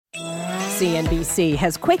CNBC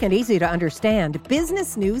has quick and easy to understand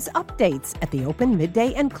business news updates at the open,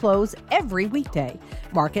 midday, and close every weekday.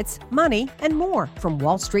 Markets, money, and more from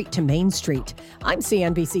Wall Street to Main Street. I'm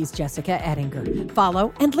CNBC's Jessica Ettinger.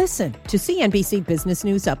 Follow and listen to CNBC Business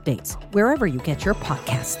News Updates wherever you get your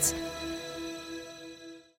podcasts.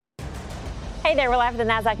 Hey there, we're live at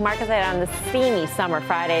the NASDAQ market site on the steamy summer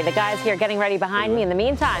Friday. The guys here getting ready behind me. In the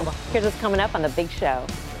meantime, here's what's coming up on the big show.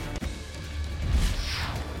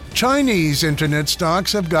 Chinese internet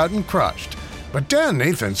stocks have gotten crushed, but Dan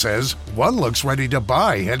Nathan says one looks ready to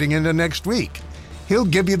buy heading into next week. He'll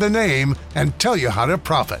give you the name and tell you how to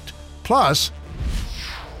profit. Plus,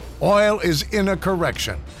 oil is in a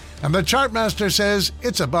correction, and the chartmaster says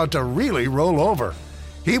it's about to really roll over.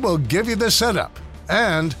 He will give you the setup.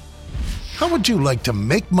 And how would you like to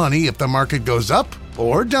make money if the market goes up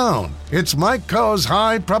or down? It's Mike Coe's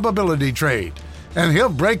high probability trade, and he'll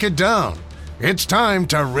break it down. It's time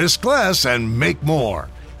to risk less and make more.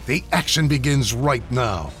 The action begins right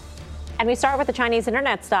now. And we start with the Chinese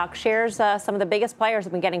internet stock. Shares, some of the biggest players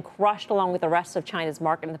have been getting crushed along with the rest of China's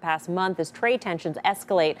market in the past month as trade tensions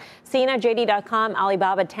escalate. Sina, JD.com,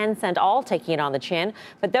 Alibaba, Tencent all taking it on the chin.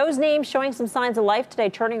 But those names showing some signs of life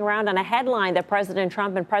today, turning around on a headline that President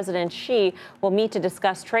Trump and President Xi will meet to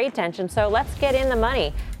discuss trade tensions. So let's get in the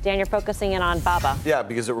money. Dan, you're focusing in on Baba. Yeah,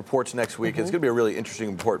 because it reports next week. It's going to be a really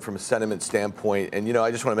interesting report from a sentiment standpoint. And, I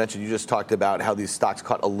just want to mention, you just talked about how these stocks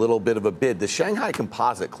caught a little bit of a bid. The Shanghai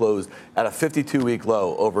Composite closed at a 52-week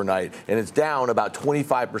low overnight, and it's down about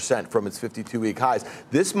 25% from its 52-week highs.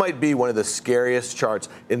 This might be one of the scariest charts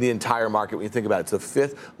in the entire market when you think about it. It's the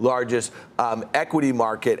fifth largest equity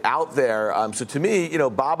market out there. So to me,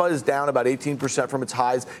 Baba is down about 18% from its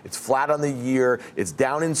highs. It's flat on the year. It's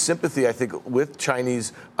down in sympathy, I think, with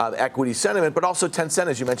Chinese equity sentiment, but also Tencent,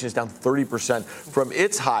 as you mentioned, is down 30% from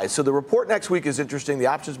its highs. So the report next week is interesting. The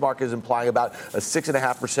options market is implying about a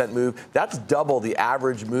 6.5% move. That's double the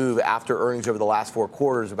average move after earnings over the last 4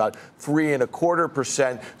 quarters, about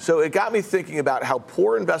 3.25%. So it got me thinking about how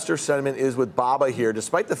poor investor sentiment is with Baba here,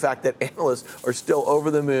 despite the fact that analysts are still over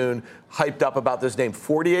the moon, hyped up about this name.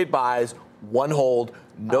 48 buys, 1 hold,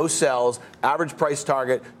 no sells, average price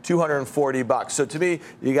target $240. So to me,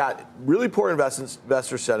 you got really poor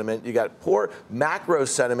investor sentiment. You got poor macro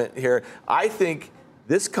sentiment here. I think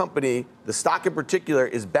this company, the stock in particular,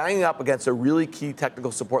 is banging up against a really key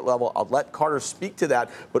technical support level. I'll let Carter speak to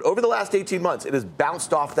that. But over the last 18 months, it has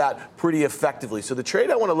bounced off that pretty effectively. So the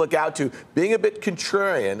trade I want to look out to, being a bit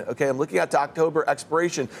contrarian, okay, I'm looking out to October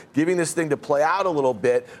expiration, giving this thing to play out a little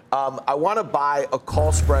bit. I want to buy a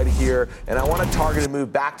call spread here, and I want to target and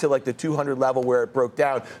move back to like the 200 level where it broke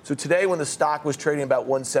down. So today, when the stock was trading about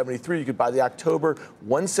 173, you could buy the October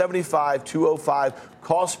 175, 205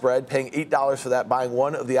 call spread, paying $8 for that, buying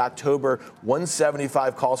one of the October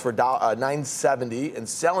 175 calls for $9.70 and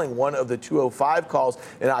selling one of the 205 calls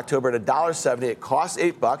in October at $1.70. It costs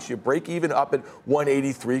 $8. You break even up at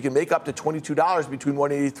 183. You can make up to $22 between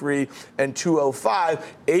 183 and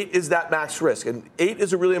 205. 8 is that max risk, and 8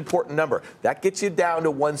 is a really important number. That gets you down to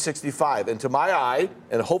 165. And to my eye,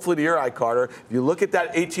 and hopefully to your eye, Carter, if you look at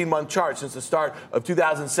that 18-month chart since the start of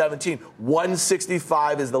 2017,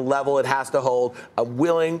 165 is the level it has to hold. I'm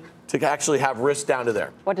willing to actually have risk down to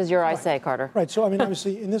there. What does your eye say, Carter? Right. So,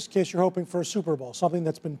 obviously, in this case, you're hoping for a Super Bowl, something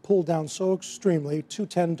that's been pulled down so extremely,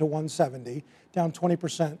 210 to 170, down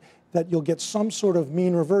 20%, that you'll get some sort of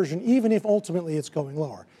mean reversion, even if ultimately it's going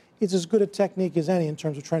lower. It's as good a technique as any in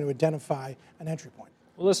terms of trying to identify an entry point.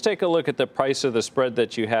 Well, let's take a look at the price of the spread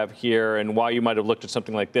that you have here and why you might have looked at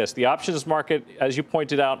something like this. The options market, as you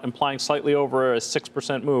pointed out, implying slightly over a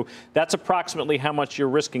 6% move. That's approximately how much you're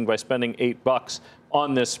risking by spending $8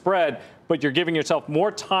 on this spread. But you're giving yourself more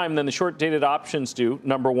time than the short-dated options do,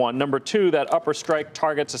 number one. Number two, that upper strike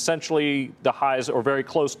targets essentially the highs or very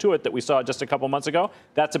close to it that we saw just a couple months ago.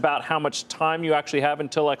 That's about how much time you actually have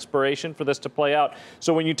until expiration for this to play out.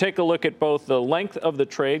 So when you take a look at both the length of the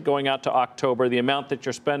trade going out to October, the amount that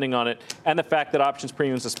you're spending on it, and the fact that options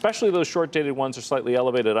premiums, especially those short-dated ones, are slightly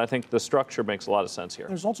elevated, I think the structure makes a lot of sense here.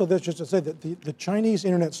 There's also this, just to say that the Chinese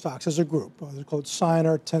internet stocks as a group, they're called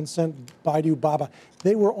Sina, Tencent, Baidu, Baba,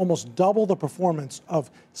 they were almost double the performance of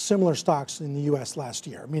similar stocks in the U.S. last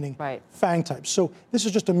year, meaning FANG types. So this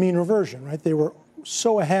is just a mean reversion, right? They were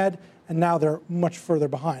so ahead, and now they're much further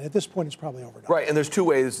behind. At this point, it's probably overdone. Right, and there's two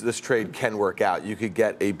ways this trade can work out. You could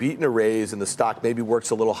get a beat and a raise, and the stock maybe works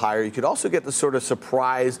a little higher. You could also get the sort of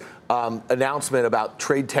surprise announcement about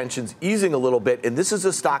trade tensions easing a little bit, and this is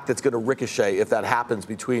a stock that's going to ricochet if that happens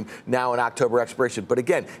between now and October expiration. But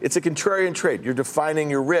again, it's a contrarian trade. You're defining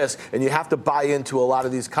your risk, and you have to buy into a lot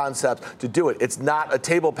of these concepts to do it. It's not a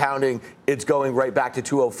table pounding, it's going right back to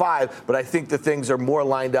 205, but I think the things are more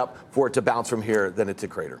lined up for it to bounce from here than it's a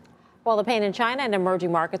crater. Well, the pain in China and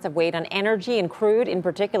emerging markets have weighed on energy and crude. In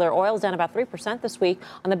particular, oil is down about 3% this week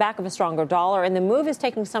on the back of a stronger dollar, and the move is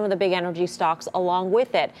taking some of the big energy stocks along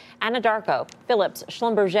with it. Anadarko, Phillips,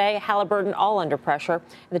 Schlumberger, Halliburton, all under pressure.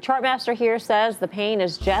 And the chart master here says the pain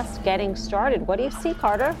is just getting started. What do you see,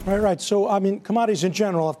 Carter? Right. So, I mean, commodities in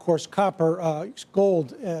general, of course, copper,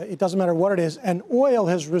 gold, it doesn't matter what it is, and oil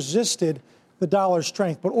has resisted the dollar's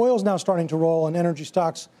strength. But oil is now starting to roll, and energy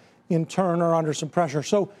stocks, in turn, are under some pressure.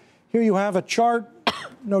 So, here you have a chart,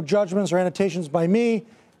 no judgments or annotations by me.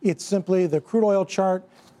 It's simply the crude oil chart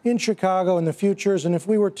in Chicago and the futures. And if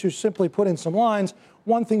we were to simply put in some lines,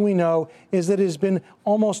 one thing we know is that it has been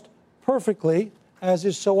almost perfectly, as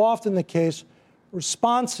is so often the case,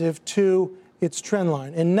 responsive to its trend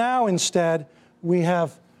line. And now instead, we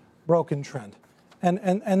have broken trend.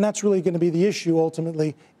 And that's really going to be the issue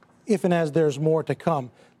ultimately, if and as there's more to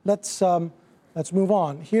come. Let's move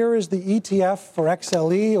on. Here is the ETF for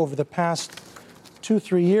XLE over the past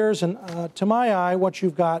 2-3 years. And to my eye, what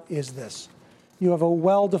you've got is this. You have a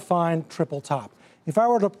well-defined triple top. If I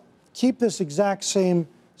were to keep this exact same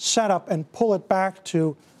setup and pull it back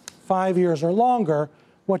to 5 years or longer,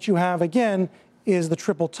 what you have, again, is the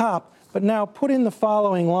triple top. But now put in the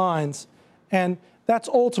following lines, and that's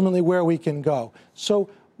ultimately where we can go. So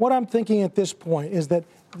what I'm thinking at this point is that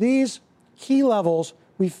these key levels,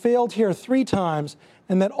 we failed here 3 times,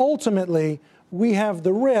 and that ultimately we have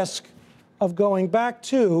the risk of going back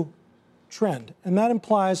to trend. And that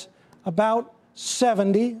implies about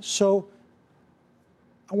 70. So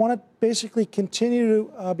I want to basically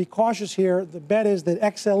continue to be cautious here. The bet is that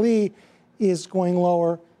XLE is going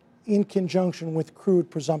lower in conjunction with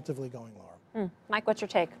crude presumptively going lower. Mike, what's your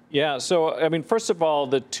take? Yeah, so, I mean, first of all,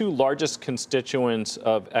 the 2 largest constituents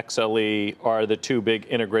of XLE are the 2 big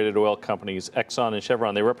integrated oil companies, Exxon and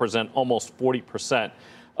Chevron. They represent almost 40%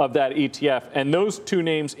 of that ETF. And those 2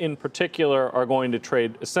 names in particular are going to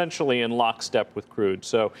trade essentially in lockstep with crude.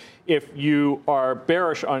 So if you are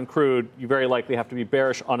bearish on crude, you very likely have to be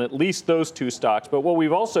bearish on at least those 2 stocks. But what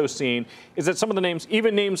we've also seen is that some of the names,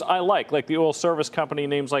 even names I like the oil service company,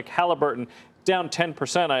 names like Halliburton, down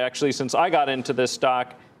 10%. Actually, since I got into this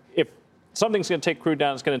stock, if something's going to take crude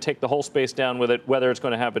down, it's going to take the whole space down with it, whether it's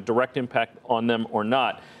going to have a direct impact on them or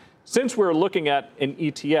not. Since we're looking at an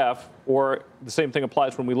ETF, or the same thing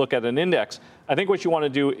applies when we look at an index, I think what you want to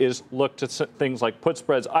do is look to things like put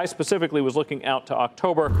spreads. I specifically was looking out to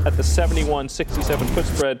October at the 71.67 put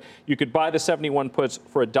spread. You could buy the 71 puts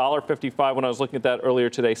for $1.55 when I was looking at that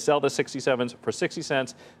earlier today. Sell the 67s for 60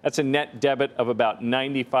 cents. That's a net debit of about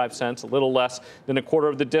 95 cents, a little less than a quarter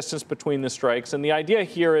of the distance between the strikes. And the idea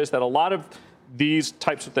here is that a lot of these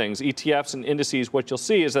types of things, ETFs and indices, what you'll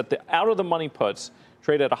see is that the out-of-the-money puts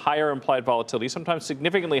trade at a higher implied volatility, sometimes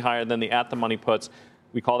significantly higher than the at-the-money puts.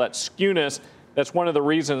 We call that skewness. That's one of the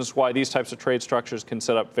reasons why these types of trade structures can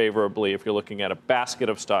set up favorably if you're looking at a basket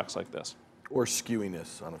of stocks like this. Or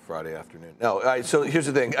skewiness on a Friday afternoon. No, all right, so here's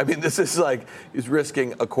the thing. I mean, this is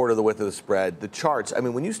risking a quarter of the width of the spread. The charts, I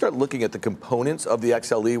mean, when you start looking at the components of the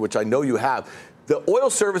XLE, which I know you have, the oil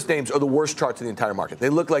service names are the worst charts in the entire market. They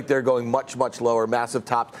look like they're going much, much lower, massive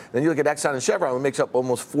tops. Then you look at Exxon and Chevron, which makes up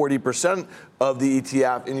almost 40% of the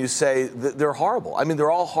ETF, and you say they're horrible. I mean,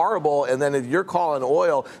 they're all horrible, and then if you're calling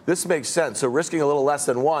oil, this makes sense. So risking a little less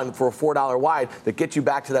than 1 for a $4 wide that gets you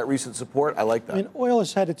back to that recent support, I like that. I mean, oil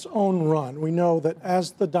has had its own run. We know that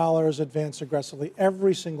as the dollar has advanced aggressively,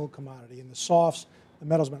 every single commodity, in the softs, the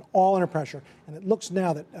metals, have been all under pressure, and it looks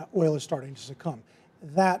now that oil is starting to succumb.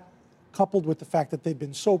 That, coupled with the fact that they've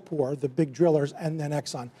been so poor, the big drillers and then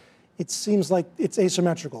Exxon, it seems like it's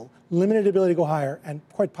asymmetrical, limited ability to go higher, and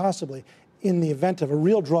quite possibly, in the event of a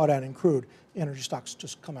real drawdown in crude, energy stocks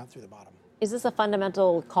just come out through the bottom. Is this a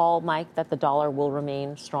fundamental call, Mike, that the dollar will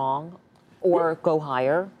remain strong or go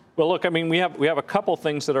higher? Well, look, I mean, we have a couple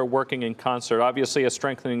things that are working in concert. Obviously, a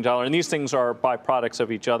strengthening dollar, and these things are byproducts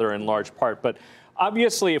of each other in large part. But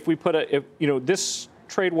obviously, if we put this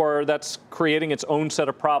trade war, that's creating its own set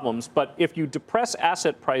of problems. But if you depress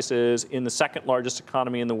asset prices in the second largest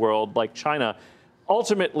economy in the world, like China,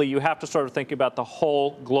 ultimately, you have to sort of think about the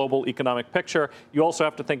whole global economic picture. You also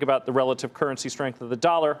have to think about the relative currency strength of the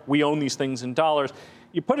dollar. We own these things in dollars.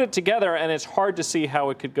 You put it together, and it's hard to see how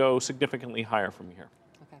it could go significantly higher from here.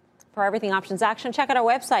 For everything Options Action, check out our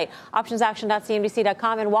website,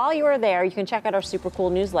 optionsaction.cnbc.com. And while you are there, you can check out our super cool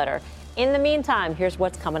newsletter. In the meantime, here's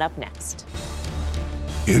what's coming up next.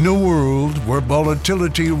 In a world where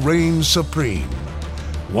volatility reigns supreme,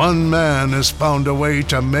 one man has found a way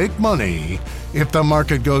to make money if the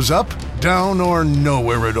market goes up, down, or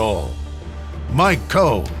nowhere at all. Mike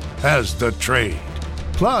Khouw has the trade.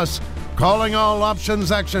 Plus, calling all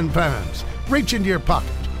Options Action fans. Reach into your pocket,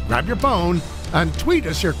 grab your phone, and tweet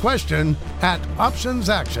us your question at Options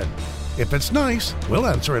Action. If it's nice, we'll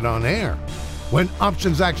answer it on air when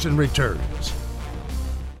Options Action returns.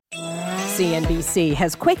 CNBC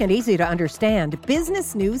has quick and easy to understand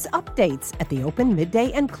business news updates at the open,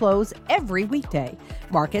 midday, and close every weekday.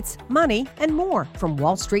 Markets, money, and more from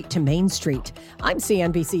Wall Street to Main Street. I'm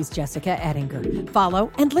CNBC's Jessica Ettinger. Follow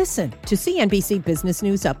and listen to CNBC Business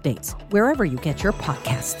News Updates wherever you get your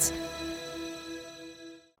podcasts.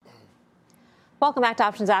 Welcome back to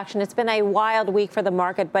Options Action. It's been a wild week for the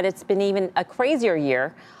market, but it's been even a crazier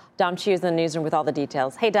year. Dom Chu's in the newsroom with all the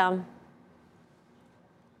details. Hey, Dom.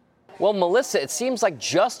 Well, Melissa, it seems like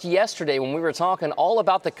just yesterday when we were talking all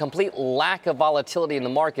about the complete lack of volatility in the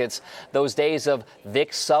markets, those days of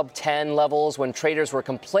VIX sub 10 levels when traders were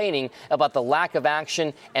complaining about the lack of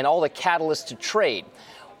action and all the catalysts to trade.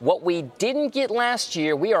 What we didn't get last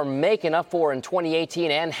year, we are making up for in 2018,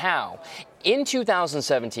 and how. In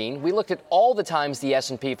 2017, we looked at all the times the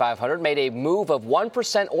S&P 500 made a move of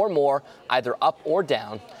 1% or more, either up or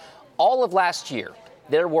down. All of last year,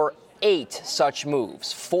 there were 8 such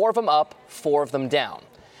moves, 4 of them up, 4 of them down.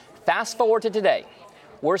 Fast forward to today.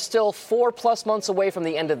 We're still 4+ months away from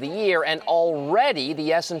the end of the year, and already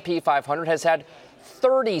the S&P 500 has had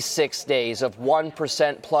 36 days of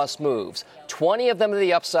 1% plus moves, 20 of them to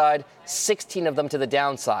the upside, 16 of them to the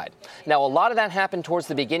downside. Now, a lot of that happened towards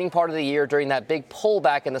the beginning part of the year during that big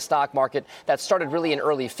pullback in the stock market that started really in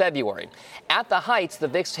early February. At the heights, the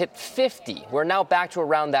VIX hit 50. We're now back to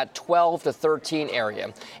around that 12 to 13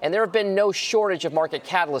 area. And there have been no shortage of market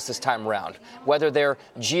catalysts this time around, whether they're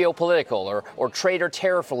geopolitical or trade or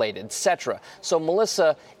tariff related, etc. So,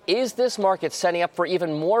 Melissa, is this market setting up for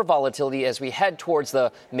even more volatility as we head towards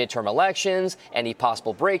the midterm elections? Any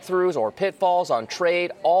possible breakthroughs or pitfalls on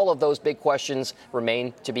trade? All of those big questions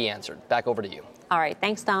remain to be answered. Back over to you. All right.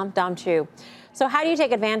 Thanks, Dom. Dom Chu. So how do you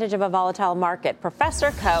take advantage of a volatile market? Professor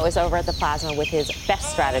Khouw is over at the Plasma with his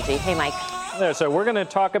best strategy. Hey, Mike. There, so we're going to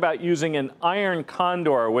talk about using an iron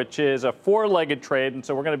condor, which is a 4-legged trade. And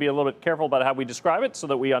so we're going to be a little bit careful about how we describe it so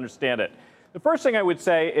that we understand it. The first thing I would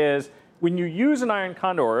say is when you use an iron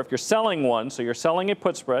condor, if you're selling one, so you're selling a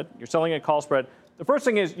put spread, you're selling a call spread, the first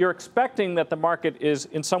thing is you're expecting that the market is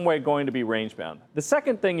in some way going to be range bound. The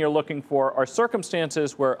second thing you're looking for are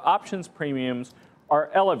circumstances where options premiums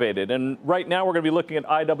are elevated. And right now we're going to be looking at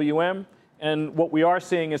IWM. And what we are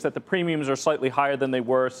seeing is that the premiums are slightly higher than they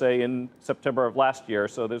were, say, in September of last year.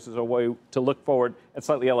 So this is a way to look forward at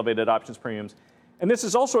slightly elevated options premiums. And this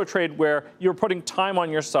is also a trade where you're putting time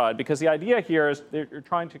on your side, because the idea here is that you're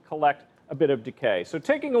trying to collect a bit of decay. So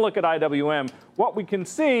taking a look at IWM, what we can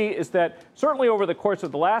see is that certainly over the course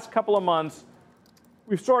of the last couple of months,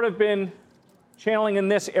 we've sort of been channeling in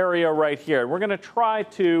this area right here. We're going to try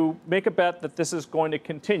to make a bet that this is going to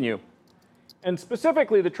continue. And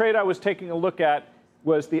specifically, the trade I was taking a look at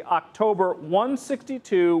was the October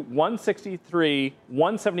 162, 163,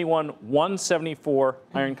 171, 174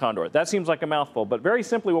 iron condor. That seems like a mouthful, but very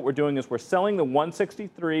simply what we're doing is we're selling the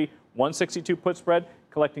 163, 162 put spread,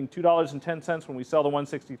 collecting $2.10 when we sell the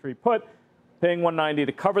 163 put, paying $190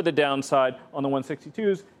 to cover the downside on the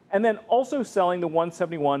 162s, and then also selling the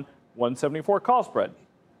 171, 174 call spread,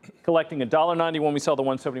 collecting $1.90 when we sell the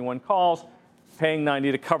 171 calls, paying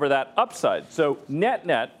 $90 to cover that upside. So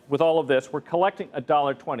net, with all of this, we're collecting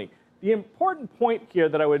 $1.20. The important point here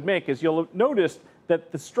that I would make is you'll notice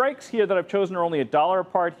that the strikes here that I've chosen are only $1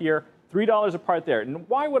 apart here, $3 apart there. And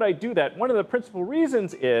why would I do that? One of the principal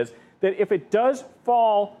reasons is that if it does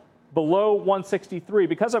fall below 163,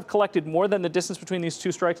 because I've collected more than the distance between these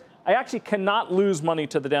two strikes, I actually cannot lose money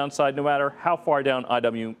to the downside no matter how far down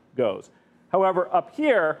IW goes. However, up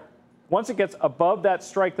here, once it gets above that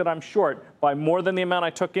strike that I'm short by more than the amount I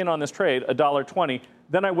took in on this trade, $1.20,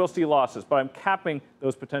 then I will see losses. But I'm capping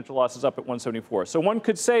those potential losses up at 174. So one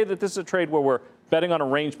could say that this is a trade where we're betting on a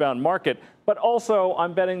range-bound market, but also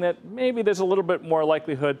I'm betting that maybe there's a little bit more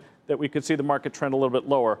likelihood that we could see the market trend a little bit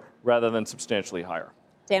lower rather than substantially higher.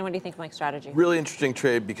 Dan, what do you think of Mike's strategy? Really interesting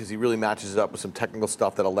trade because he really matches it up with some technical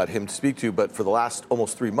stuff that I'll let him speak to. But for the last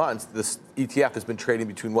almost 3 months, this ETF has been trading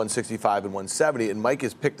between 165 and 170. And Mike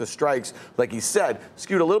has picked the strikes, like he said,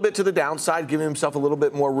 skewed a little bit to the downside, giving himself a little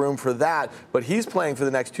bit more room for that. But he's playing for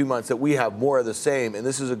the next 2 months that we have more of the same. And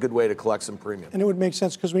this is a good way to collect some premium. And it would make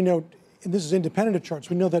sense because we know, and this is independent of charts,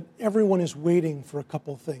 we know that everyone is waiting for a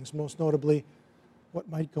couple of things, most notably what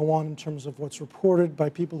might go on in terms of what's reported by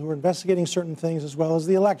people who are investigating certain things, as well as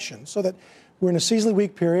the election. So that we're in a seasonally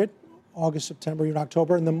weak period, August, September, even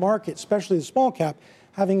October, and the market, especially the small cap,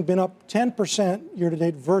 having been up 10% year to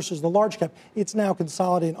date versus the large cap, it's now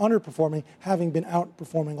consolidating, underperforming, having been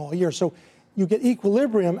outperforming all year. So you get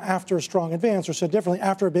equilibrium after a strong advance, or said differently,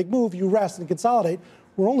 after a big move, you rest and consolidate.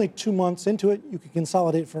 We're only 2 months into it. You can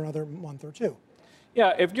consolidate for another month or two.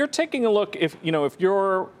 Yeah, if you're taking a look, if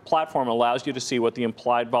your platform allows you to see what the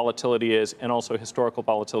implied volatility is and also historical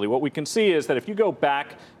volatility, what we can see is that if you go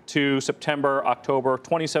back to September, October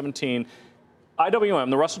 2017, IWM,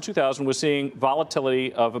 the Russell 2000, was seeing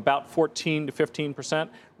volatility of about 14 to 15%.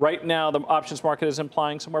 Right now, the options market is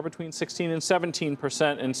implying somewhere between 16 and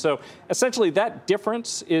 17%. And so essentially that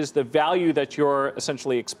difference is the value that you're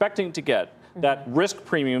essentially expecting to get, that risk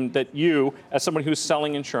premium that you, as someone who's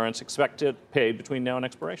selling insurance, expect to pay between now and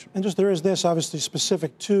expiration. And just there is this, obviously,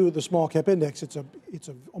 specific to the small cap index. It's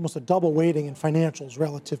almost a double weighting in financials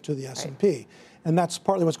relative to the S&P. Right. And that's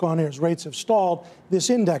partly what's going on here is rates have stalled. This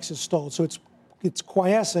index is stalled. So it's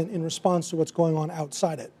quiescent in response to what's going on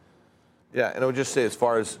outside it. Yeah, and I would just say as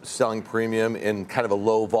far as selling premium in kind of a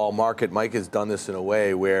low vol market, Mike has done this in a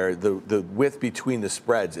way where the width between the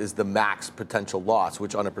spreads is the max potential loss,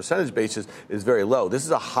 which on a percentage basis is very low. This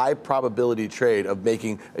is a high probability trade of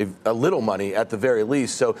making a little money at the very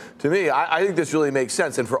least. So to me, I think this really makes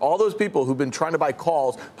sense. And for all those people who've been trying to buy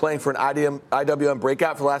calls, playing for an IWM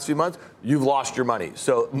breakout for the last few months, you've lost your money.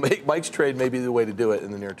 So Mike's trade may be the way to do it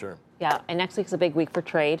in the near term. Yeah, and next week's a big week for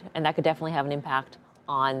trade, and that could definitely have an impact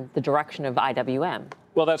on the direction of IWM.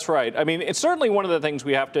 Well, that's right. I mean, it's certainly one of the things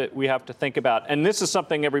we have to think about, and this is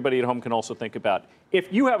something everybody at home can also think about.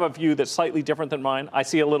 If you have a view that's slightly different than mine, I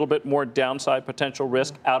see a little bit more downside potential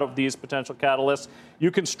risk out of these potential catalysts.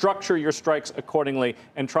 You can structure your strikes accordingly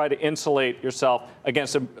and try to insulate yourself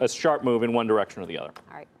against a sharp move in one direction or the other.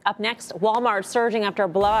 All right. Up next, Walmart surging after a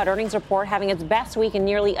blowout earnings report, having its best week in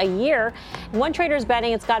nearly a year. One trader is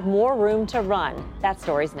betting it's got more room to run. That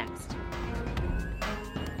story's next.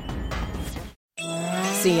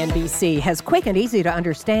 CNBC has quick and easy to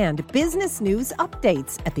understand business news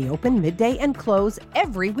updates at the open, midday, and close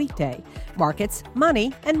every weekday. Markets,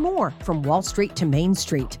 money, and more from Wall Street to Main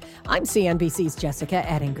Street. I'm CNBC's Jessica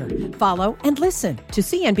Ettinger. Follow and listen to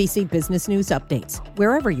CNBC Business News Updates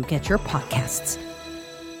wherever you get your podcasts.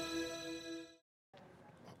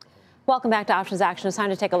 Welcome back to Options Action. It's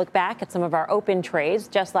time to take a look back at some of our open trades.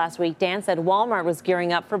 Just last week, Dan said Walmart was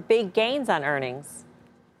gearing up for big gains on earnings.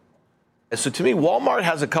 So to me, Walmart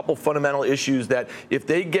has a couple fundamental issues that if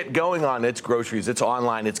they get going on its groceries, it's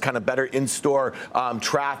online, it's kind of better in-store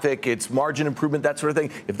traffic, it's margin improvement, that sort of thing.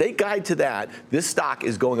 If they guide to that, this stock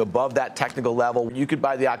is going above that technical level. You could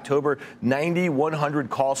buy the October 90-100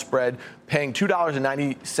 call spread, paying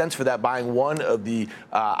 $2.90 for that, buying one of the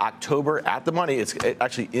October at the money. It's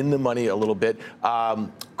actually in the money a little bit.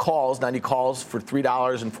 Calls, 90 calls for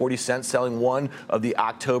 $3.40, selling one of the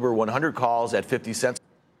October 100 calls at 50 cents.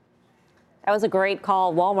 That was a great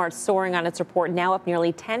call. Walmart soaring on its report, now up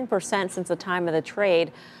nearly 10% since the time of the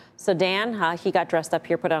trade. So, Dan, he got dressed up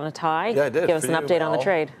here, put on a tie. Yeah, I did. Give us an update on the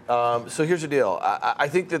trade. So here's the deal. I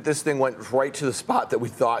think that this thing went right to the spot that we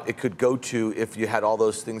thought it could go to if you had all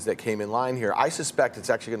those things that came in line here. I suspect it's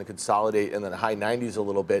actually going to consolidate in the high 90s a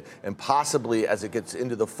little bit, and possibly as it gets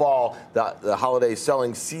into the fall, the holiday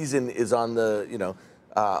selling season is on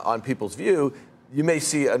on people's view. You may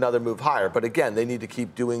see another move higher. But again, they need to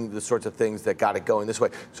keep doing the sorts of things that got it going this way.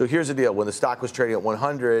 So here's the deal. When the stock was trading at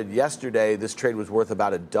 100 yesterday, this trade was worth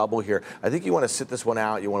about a double here. I think you want to sit this one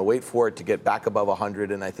out. You want to wait for it to get back above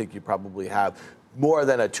 100. And I think you probably have more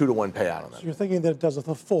than a 2-to-1 payout on that. So you're thinking that it does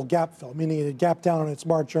a full gap fill, meaning it gapped down on its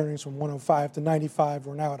March earnings from 105 to 95.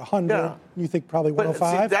 We're now at 100. Yeah. You think probably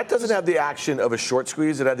 105? But see, that doesn't have the action of a short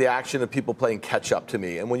squeeze. It had the action of people playing catch up to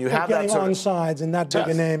me. And when you have that on sides and that big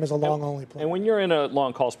a name is a long only play. And when you're in a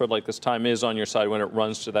long call spread like this, time is on your side when it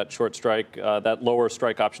runs to that short strike. That lower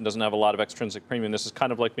strike option doesn't have a lot of extrinsic premium. This is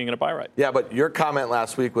kind of like being in a buy right. Yeah, but your comment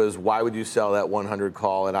last week was, why would you sell that 100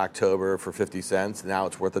 call in October for 50 cents? Now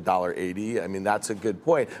it's worth $1.80. I mean, that's a good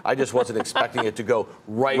point. I just wasn't expecting it to go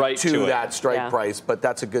right to that strike price, but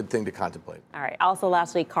that's a good thing to contemplate. All right. Also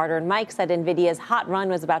last week, Carter and Mike said NVIDIA's hot run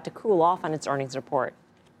was about to cool off on its earnings report.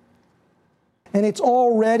 And it's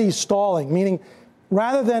already stalling, meaning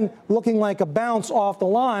rather than looking like a bounce off the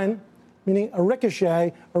line, meaning a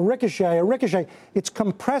ricochet, it's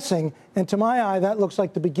compressing. And to my eye, that looks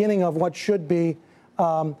like the beginning of what should be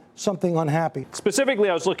something unhappy. Specifically,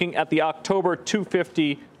 I was looking at the October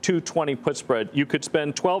 250 220 put spread. You could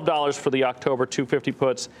spend $12 for the October 250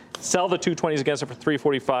 puts, sell the 220s against it for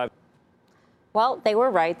 $345. Well, they were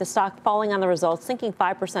right. The stock falling on the results, sinking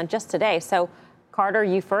 5% just today. So, Carter,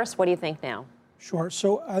 you first. What do you think now? Sure.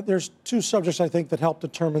 So there's two subjects, I think, that help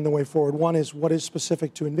determine the way forward. One is what is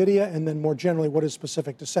specific to NVIDIA, and then more generally, what is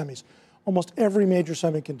specific to semis. Almost every major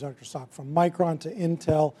semiconductor stock, from Micron to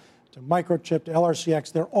Intel to Microchip to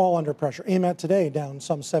LRCX, they're all under pressure. AMAT today down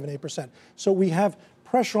some 7-8%. So we have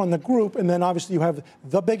pressure on the group, and then obviously you have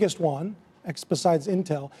the biggest one, besides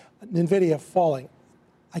Intel, NVIDIA falling.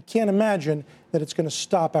 I can't imagine that it's going to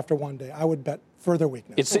stop after one day. I would bet further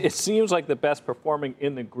weakness. It seems like the best performing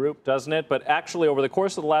in the group, doesn't it? But actually, over the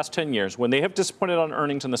course of the last 10 years, when they have disappointed on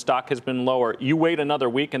earnings and the stock has been lower, you wait another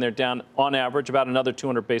week and they're down on average about another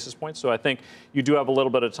 200 basis points. So I think you do have a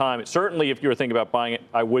little bit of time. Certainly, if you were thinking about buying it,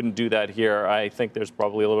 I wouldn't do that here. I think there's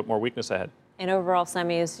probably a little bit more weakness ahead. And overall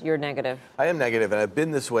semis, you're negative. I am negative, and I've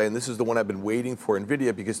been this way, and this is the one I've been waiting for,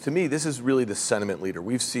 NVIDIA, because to me, this is really the sentiment leader.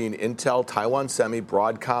 We've seen Intel, Taiwan Semi,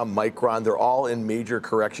 Broadcom, Micron. They're all in major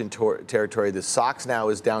correction territory. The SOX now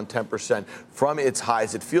is down 10% from its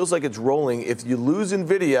highs. It feels like it's rolling. If you lose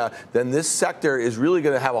NVIDIA, then this sector is really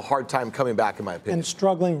going to have a hard time coming back, in my opinion. And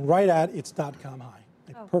struggling right at its dot-com high.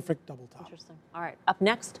 A perfect double top. Interesting. All right. Up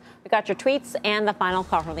next, we got your tweets and the final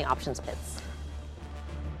call from the options pits.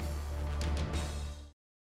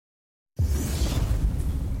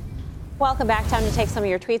 Welcome back. Time to take some of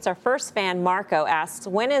your tweets. Our first fan, Marco, asks,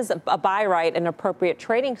 when is a buy right an appropriate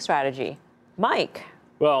trading strategy? Mike.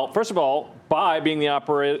 Well, first of all, buy being the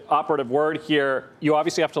operative word here, you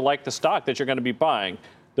obviously have to like the stock that you're going to be buying.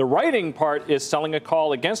 The writing part is selling a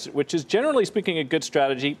call against it, which is generally speaking a good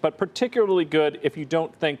strategy, but particularly good if you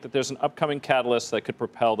don't think that there's an upcoming catalyst that could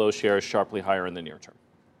propel those shares sharply higher in the near term.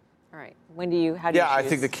 All right. How do you choose? I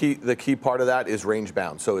think the key part of that is range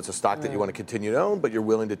bound. So it's a stock that you want to continue to own, but you're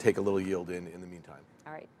willing to take a little yield in the meantime.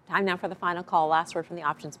 All right. Time now for the final call. Last word from the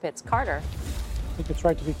options pits. Carter. I think it's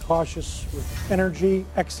right to be cautious with energy,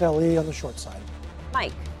 XLE on the short side.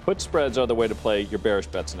 Mike. Put spreads are the way to play your bearish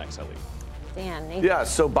bets in XLE. Dan. Nathan. Yeah,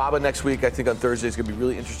 so BABA next week, I think on Thursday, is going to be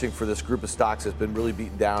really interesting for this group of stocks that's been really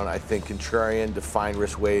beaten down. I think contrarian, defined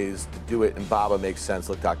risk ways to do it, and BABA makes sense.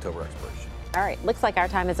 Look to October expiration. All right. Looks like our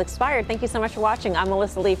time has expired. Thank you so much for watching. I'm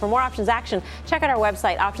Melissa Lee. For more options action, check out our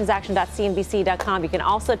website, optionsaction.cnbc.com. You can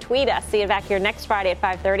also tweet us. See you back here next Friday at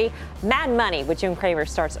 5:30. Mad Money with Jim Cramer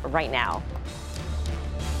starts right now.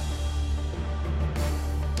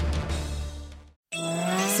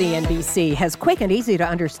 CNBC has quick and easy to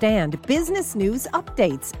understand business news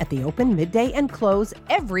updates at the open, midday, and close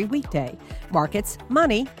every weekday. Markets,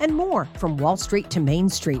 money, and more from Wall Street to Main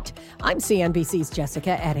Street. I'm CNBC's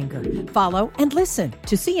Jessica Ettinger. Follow and listen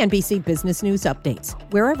to CNBC Business News Updates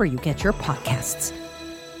wherever you get your podcasts.